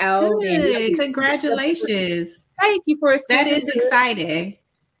lipsticks out. Good. And congratulations. Thank you for that is exciting.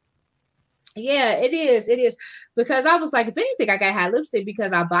 Yeah, it is. It is because I was like, if anything, I gotta have lipstick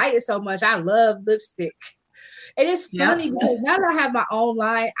because I buy it so much. I love lipstick. It is funny because now that I have my own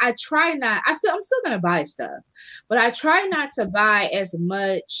line, I'm still gonna buy stuff, but I try not to buy as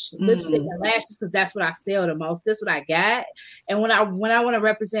much lipstick and lashes because that's what I sell the most. That's what I got. And when I want to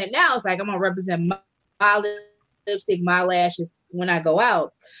represent now, it's like I'm gonna represent my lipstick, my lashes when I go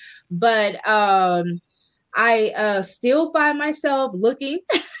out. But I still find myself looking,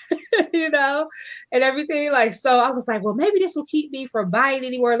 and everything. Like, so I was like, well, maybe this will keep me from buying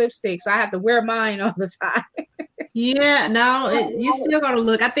any more lipsticks. So I have to wear mine all the time. Yeah, no, you're still going to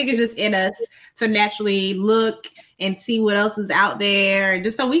look. I think it's just in us to naturally look and see what else is out there,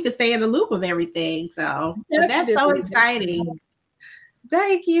 just so we can stay in the loop of everything. So that's so exciting.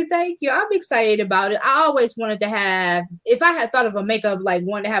 Thank you. I'm excited about it. I always wanted to have, if I had thought of a makeup, like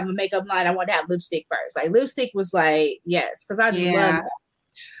wanted to have a makeup line, I wanted to have lipstick first. Like lipstick was like, yes, because I just love it.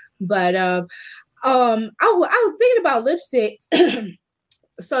 But I was thinking about lipstick.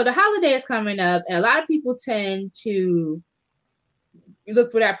 So the holiday is coming up, and a lot of people tend to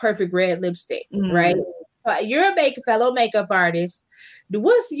look for that perfect red lipstick, right? So you're a fellow makeup artist.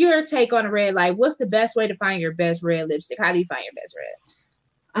 What's your take on a red? Like, what's the best way to find your best red lipstick? How do you find your best red?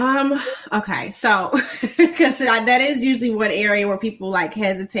 Okay, so because that is usually one area where people like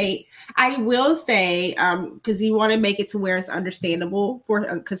hesitate. I will say, because you want to make it to where it's understandable for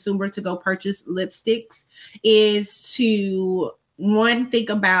a consumer to go purchase lipsticks, is to think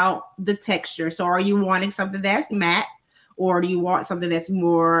about the texture. So are you wanting something that's matte, or do you want something that's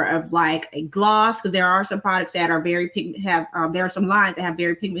more of like a gloss? Because there are some products that are very there are some lines that have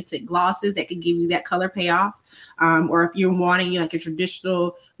very pigmented glosses that can give you that color payoff. Or if you're wanting like a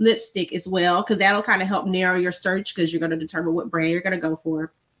traditional lipstick as well, because that'll kind of help narrow your search because you're going to determine what brand you're going to go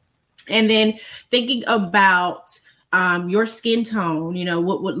for. And then thinking about your skin tone,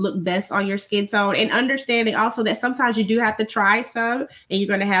 what would look best on your skin tone, and understanding also that sometimes you do have to try some and you're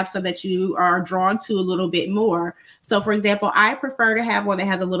going to have some that you are drawn to a little bit more. So for example, I prefer to have one that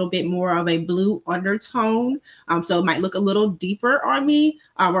has a little bit more of a blue undertone. So it might look a little deeper on me,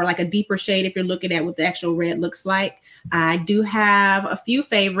 or like a deeper shade if you're looking at what the actual red looks like. I do have a few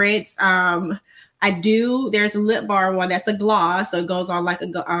favorites. There's a lip bar one that's a gloss. So it goes on like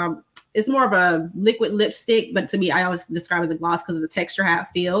it's more of a liquid lipstick, but to me, I always describe it as a gloss because of the texture, how it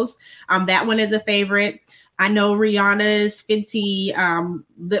feels. That one is a favorite. I know Rihanna's Fenty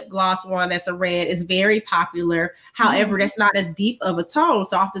lip gloss one that's a red is very popular. However, that's not as deep of a tone.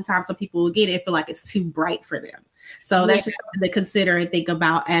 So oftentimes some people will get it and feel like it's too bright for them. So that's just something to consider and think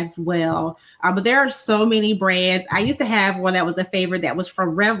about as well. But there are so many brands. I used to have one that was a favorite that was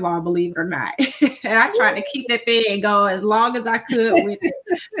from Revlon, believe it or not. And I tried to keep that thing and go as long as I could with it.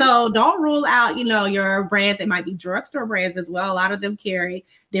 So don't rule out, your brands. It might be drugstore brands as well. A lot of them carry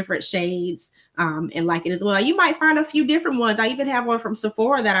different shades and like it as well. You might find a few different ones. I even have one from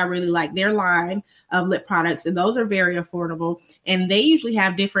Sephora that I really like, their line of lip products, and those are very affordable. And they usually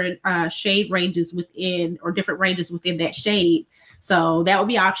have different shade ranges within, or different ranges within that shade. So that would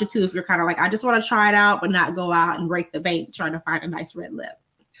be an option too if you're kind of like, I just want to try it out, but not go out and break the bank trying to find a nice red lip.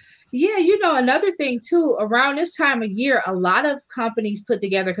 Yeah, another thing too, around this time of year, a lot of companies put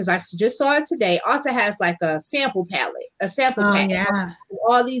together, because I just saw it today, Ulta has like a sample pack. Yeah.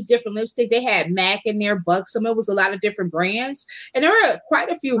 All these different lipstick. They had MAC in there, Buxom. It was a lot of different brands. And there were quite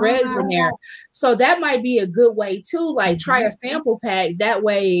a few reds in there. So that might be a good way too, like try a sample pack. That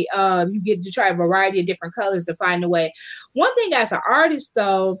way you get to try a variety of different colors to find a way. One thing as an artist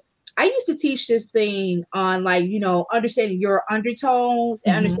though, I used to teach this thing on understanding your undertones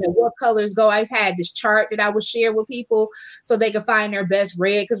and understand what colors go. I had this chart that I would share with people so they could find their best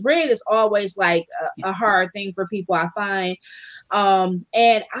red, because red is always like a hard thing for people, I find. And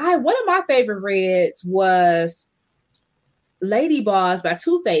one of my favorite reds was Lady Boss by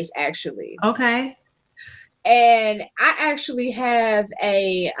Too Faced, actually. Okay. And I actually have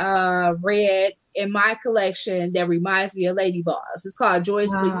a red in my collection that reminds me of Lady Boss. It's called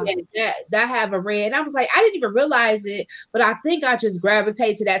Joyce. Wow. That have a red. And I was like, I didn't even realize it, but I think I just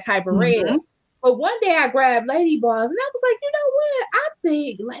gravitate to that type of red. But one day I grabbed Lady Boss and I was like, you know what? I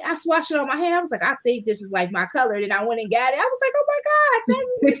think, like, I swatched it on my hand. I was like, I think this is like my color. And I went and got it. I was like, oh my God,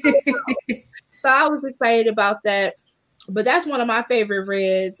 that's so So I was excited about that. But that's one of my favorite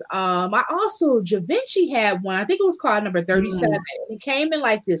reds. I also, Givenchy had one. I think it was called number 37. It came in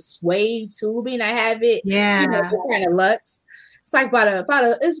like this suede tubing. I have it. Yeah. Kind of luxe. It's like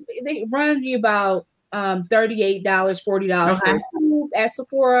they run you about $38, $40 for a tube at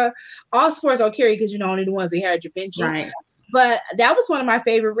Sephora. All Sephora's don't carry because only the ones that have Givenchy. Right. But that was one of my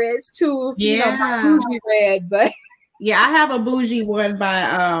favorite reds too. So, my bougie red. But yeah, I have a bougie one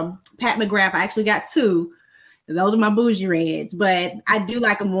by Pat McGrath. I actually got two. Those are my bougie reds, but I do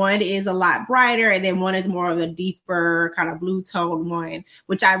like them. One is a lot brighter, and then one is more of a deeper kind of blue tone one,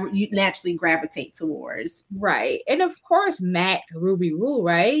 which I naturally gravitate towards. Right. And of course, MAC Ruby Woo,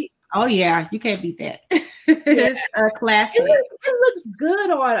 right? Oh, yeah. You can't beat that. It's a classic. It looks good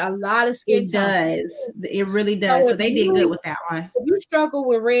on a lot of skin tones. It does. It really does. So they did good with that one. If you struggle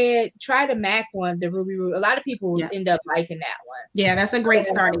with red, try the MAC one, the Ruby Woo. A lot of people end up liking that one. Yeah, that's a great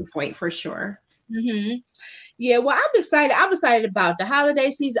starting point for sure. Mm-hmm. Yeah, well, I'm excited. I'm excited about the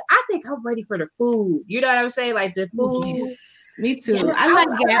holiday season. I think I'm ready for the food. You know what I'm saying? Like the food. Yes. Me too. Yes, I like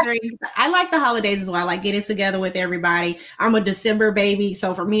gathering. I like the holidays as well. I like getting together with everybody. I'm a December baby.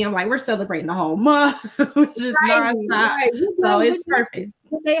 So for me, I'm like, we're celebrating the whole month, which is nonstop. Right. So it's perfect.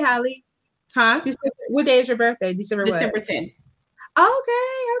 What day, Holly? Huh? What day is your birthday? December 10th.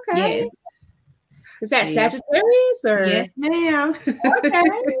 Okay. Yes. Is that Sagittarius or? Yes, ma'am. Okay.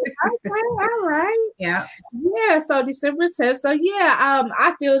 All right. Yeah. Yeah. So December 10th. So yeah,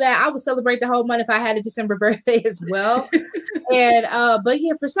 I feel that I would celebrate the whole month if I had a December birthday as well. And but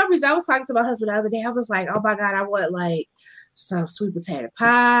yeah, for some reason I was talking to my husband the other day. I was like, oh my God, I want like some sweet potato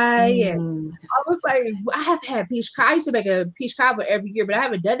pie. And I was like, I have had peach cobbler. I used to make a peach cobbler every year, but I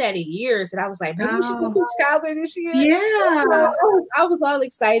haven't done that in years. And I was like, maybe we should do peach cobbler this year. Yeah. So I was all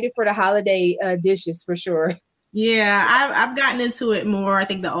excited for the holiday dishes for sure. Yeah, I've gotten into it more, I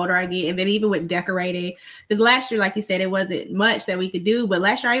think, the older I get. And then even with decorating, because last year, like you said, it wasn't much that we could do. But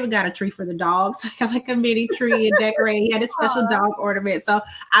last year I even got a tree for the dogs. I got like a mini tree and decorating. He had a special dog ornament. So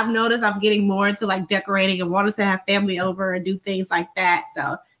I've noticed I'm getting more into like decorating and wanting to have family over and do things like that.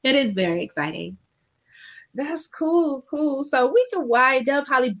 So it is very exciting. That's cool, cool. So we can wind up,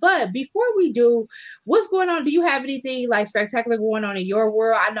 Holly. But before we do, what's going on? Do you have anything like spectacular going on in your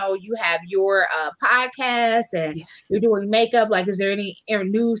world? I know you have your podcast and Yes. you're doing makeup. Like, is there any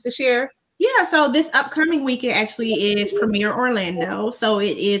news to share? Yeah, so this upcoming weekend actually is Premiere Orlando. So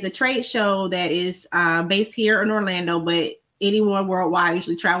it is a trade show that is based here in Orlando, but anyone worldwide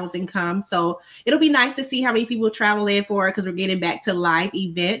usually travels and comes. So it'll be nice to see how many people travel in for it because we're getting back to live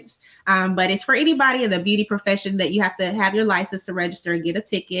events. But it's for anybody in the beauty profession that you have to have your license to register and get a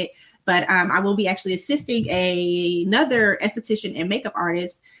ticket. But I will be actually assisting another esthetician and makeup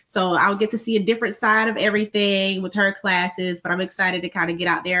artist. So I'll get to see a different side of everything with her classes, but I'm excited to kind of get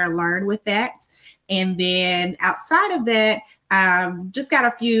out there and learn with that. And then outside of that, just got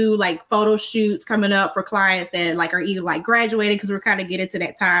a few like photo shoots coming up for clients that like are either like graduating because we're kind of getting to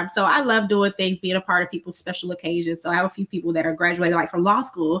that time. So I love doing things, being a part of people's special occasions. So I have a few people that are graduating like from law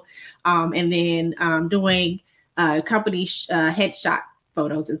school, and then doing company headshot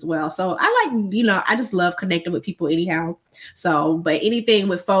photos as well. So I like, I just love connecting with people anyhow. So, but anything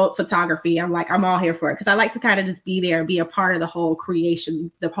with photography, I'm all here for it because I like to kind of just be there and be a part of the whole creation,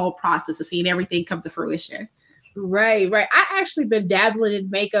 the whole process of seeing everything come to fruition. Right. I actually been dabbling in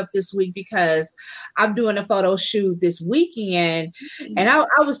makeup this week because I'm doing a photo shoot this weekend. And I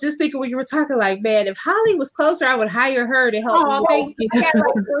was just thinking when you were talking, like, man, if Holly was closer, I would hire her to help me. Thank you. I got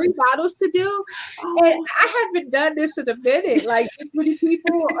like 3 models to do. And I haven't done this in a minute, like 20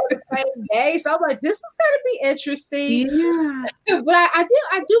 people on the same day. So I'm like, this is going to be interesting. Yeah. But I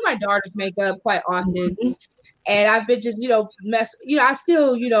do my daughter's makeup quite often. Mm-hmm. And I've been just, I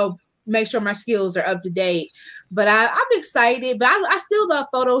still, make sure my skills are up to date. But I'm excited. But I still love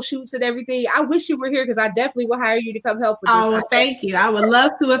photo shoots and everything. I wish you were here because I definitely will hire you to come help with this. Oh, thank you. I would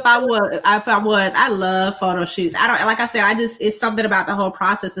love to if I was. I love photo shoots. Like I said, it's something about the whole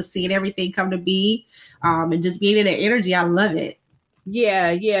process of seeing everything come to be, and just being in the energy. I love it.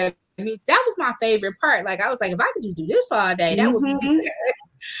 Yeah. I mean, that was my favorite part. Like I was like, if I could just do this all day, that would be good.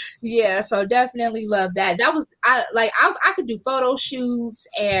 Yeah, so definitely love that. That was I could do photo shoots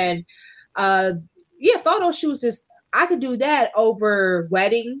and photo shoots is I could do that over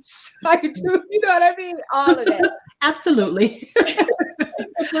weddings. I could do, you know what I mean? All of that. Absolutely.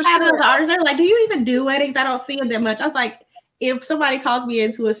 I know the artists are like, do you even do weddings? I don't see them that much. I was like, if somebody calls me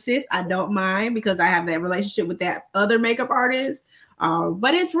in to assist, I don't mind because I have that relationship with that other makeup artist.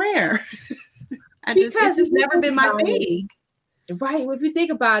 But it's rare. It's just never been my thing. Right. Well, if you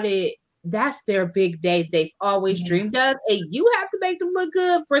think about it, that's their big day they've always dreamed of. And you have to make them look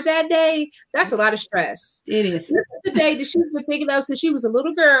good for that day. That's a lot of stress. It is. This is the day that she's been thinking of since she was a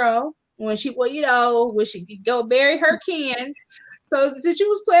little girl when she could go marry her Ken. So since you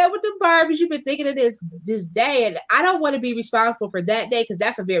was playing with the Barbies, you've been thinking of this day. And I don't want to be responsible for that day because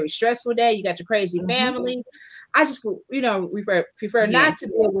that's a very stressful day. You got your crazy family. I just, prefer not to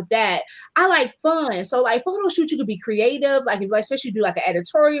deal with that. I like fun. So like photo shoot, you could be creative. Like, especially do like an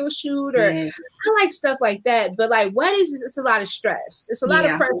editorial shoot or I like stuff like that. But like weddings, it's a lot of stress. It's a lot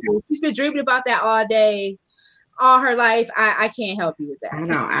of pressure. She's been dreaming about that all day, all her life. I can't help you with that. I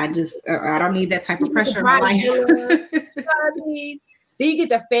know. I don't need that type of pressure in my life. You know what I mean? Then you get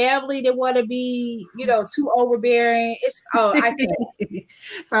the family that want to be, too overbearing. I can't.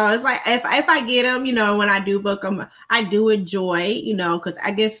 So it's like if I get them, when I do book them, I do enjoy, because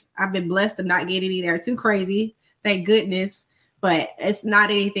I guess I've been blessed to not get any that are too crazy. Thank goodness. But it's not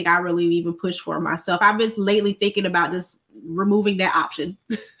anything I really even push for myself. I've been lately thinking about just removing that option.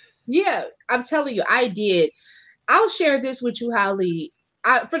 Yeah, I'm telling you, I did. I'll share this with you, Holly.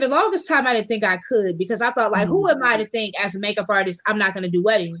 For the longest time, I didn't think I could because I thought, like, who am I to think as a makeup artist, I'm not going to do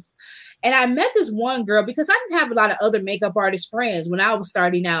weddings? And I met this one girl because I didn't have a lot of other makeup artist friends when I was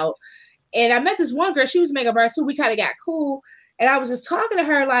starting out. And I met this one girl, she was a makeup artist too. We kind of got cool. And I was just talking to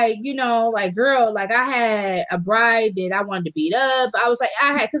her like, girl, like I had a bride that I wanted to beat up. I was like,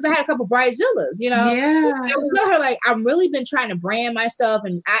 because I had a couple bridezillas, Yeah. I was telling her like, I've really been trying to brand myself.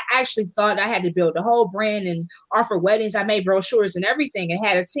 And I actually thought I had to build a whole brand and offer weddings. I made brochures and everything and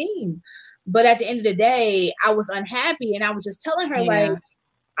had a team. But at the end of the day, I was unhappy. And I was just telling her like,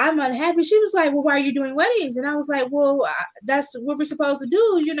 I'm unhappy. She was like, well, why are you doing weddings? And I was like, well, that's what we're supposed to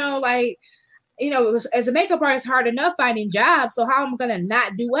do, as a makeup artist, hard enough finding jobs. So how am I going to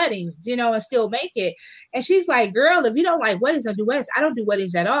not do weddings, and still make it? And she's like, girl, if you don't like weddings, don't do weddings. I don't do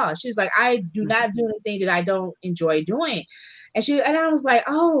weddings at all. She was like, I do not do anything that I don't enjoy doing. And I was like,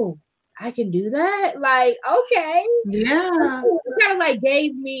 oh, I can do that. Like, okay. Yeah. It kind of like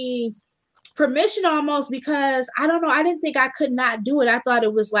gave me permission almost, because I don't know, I didn't think I could not do it. I thought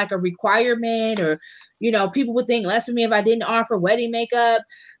it was like a requirement, or, you know, people would think less of me if I didn't offer wedding makeup.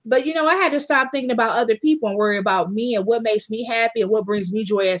 But, you know, I had to stop thinking about other people and worry about me and what makes me happy and what brings me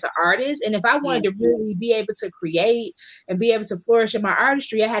joy as an artist. And if I wanted to really be able to create and be able to flourish in my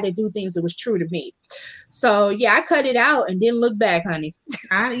artistry, I had to do things that was true to me. So yeah, I cut it out and didn't look back, honey.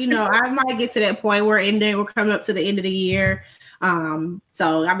 I might get to that point where we're coming up to the end of the year.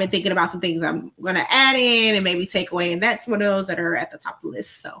 So I've been thinking about some things I'm going to add in and maybe take away. And that's one of those that are at the top of the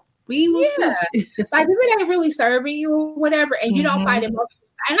list. So we will see. Like if it ain't really serving you or whatever, and you don't find it most,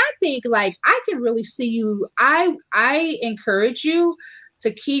 and I think like I can really see you. I encourage you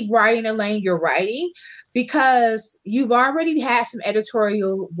to keep writing the lane you're writing, because you've already had some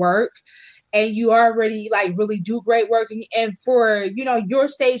editorial work and you already like really do great work. And for, you know, your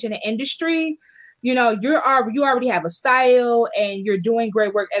stage in the industry, you know, you already have a style and you're doing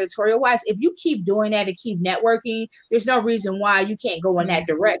great work editorial wise. If you keep doing that and keep networking, there's no reason why you can't go in that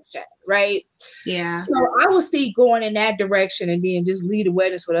direction, right? Yeah. So I will see going in that direction and then just lead the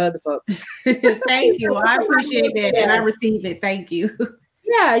weddings for the other folks. Thank you. I appreciate that. And I receive it. Thank you.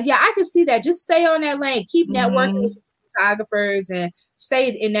 Yeah, I can see that. Just stay on that lane. Keep networking with photographers and stay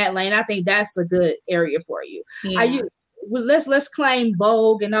in that lane. I think that's a good area for you. Yeah. Let's claim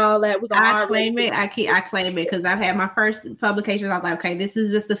Vogue and all that. I claim it. I claim it because I've had my first publications. I was like, okay, this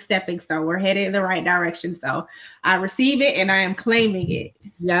is just a stepping stone. We're headed in the right direction. So I receive it and I am claiming it.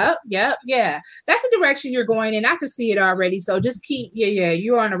 Yep. That's the direction you're going in. I can see it already. So just keep,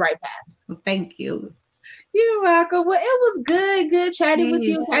 you're on the right path. Thank you. You're welcome. Well, it was good chatting with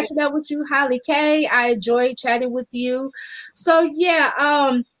you, catching up with you, Holly K. I enjoyed chatting with you. So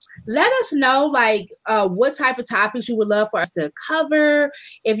let us know like what type of topics you would love for us to cover.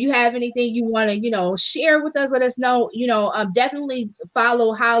 If you have anything you want to, share with us, let us know. Definitely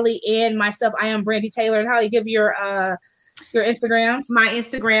follow Holly and myself. I am Brandy Taylor. And Holly, give your Instagram. My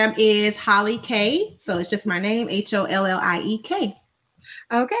Instagram is Holly K. So it's just my name, HOLLIEK.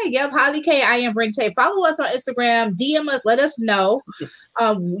 Okay. Yep. Holly K. I am Brandy Taylor. Follow us on Instagram. DM us. Let us know.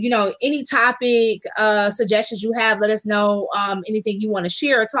 Any topic suggestions you have. Let us know. Anything you want to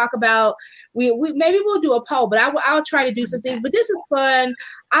share or talk about. We maybe we'll do a poll, but I'll try to do some things. But this is fun.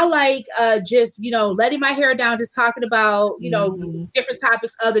 I like just letting my hair down, just talking about different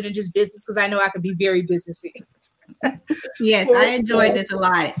topics other than just business, because I know I can be very businessy. Yes, I enjoyed this a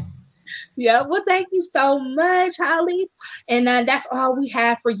lot. Yeah, well, thank you so much, Holly. And that's all we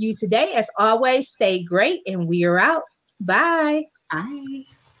have for you today. As always, stay great, and we are out. Bye. Bye.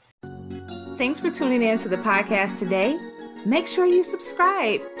 Thanks for tuning in to the podcast today. Make sure you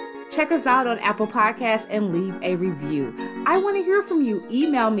subscribe. Check us out on Apple Podcasts and leave a review. I want to hear from you.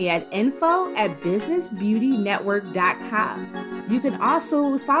 Email me at info@businessbeautynetwork.com. You can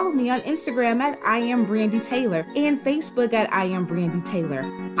also follow me on Instagram at I am Brandy Taylor and Facebook at I am Brandy Taylor.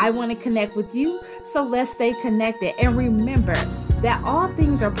 I want to connect with you, so let's stay connected. And remember that all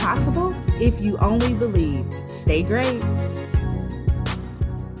things are possible if you only believe. Stay great.